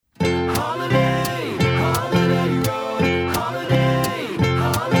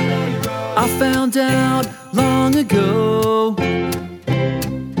found out long ago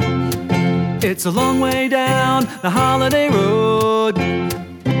it's a long way down the holiday road.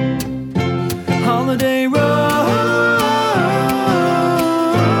 Holiday road.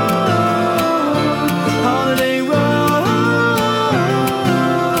 Holiday road.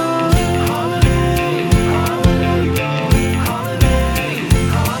 Holiday, holiday road. Holiday,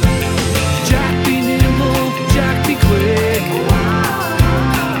 holiday road. Jack be nimble, Jack be quick.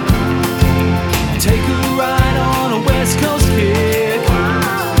 Take a ride on a West Coast kick.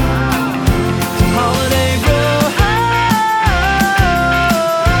 Holiday road.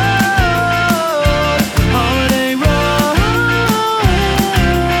 Holiday road.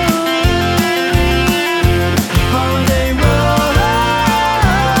 Holiday road.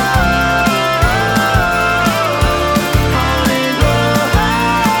 Holiday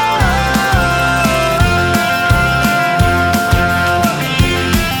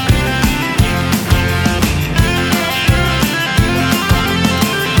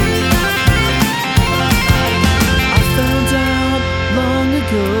I found out long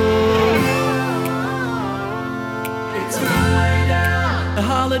ago it's a long way down the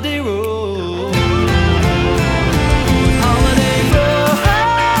holiday road. Holiday road.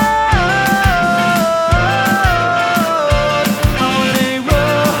 Holiday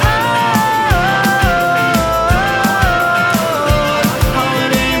road.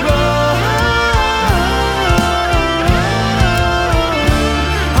 Holiday road.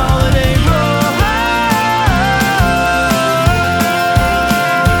 Holiday road.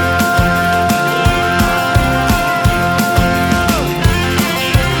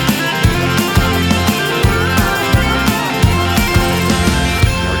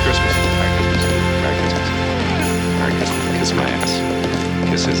 Merry Christmas. Merry Christmas. Merry Christmas. Merry Christmas. Kiss my ass.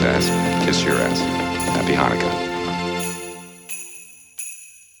 Kiss his ass. Kiss your ass. Happy Hanukkah.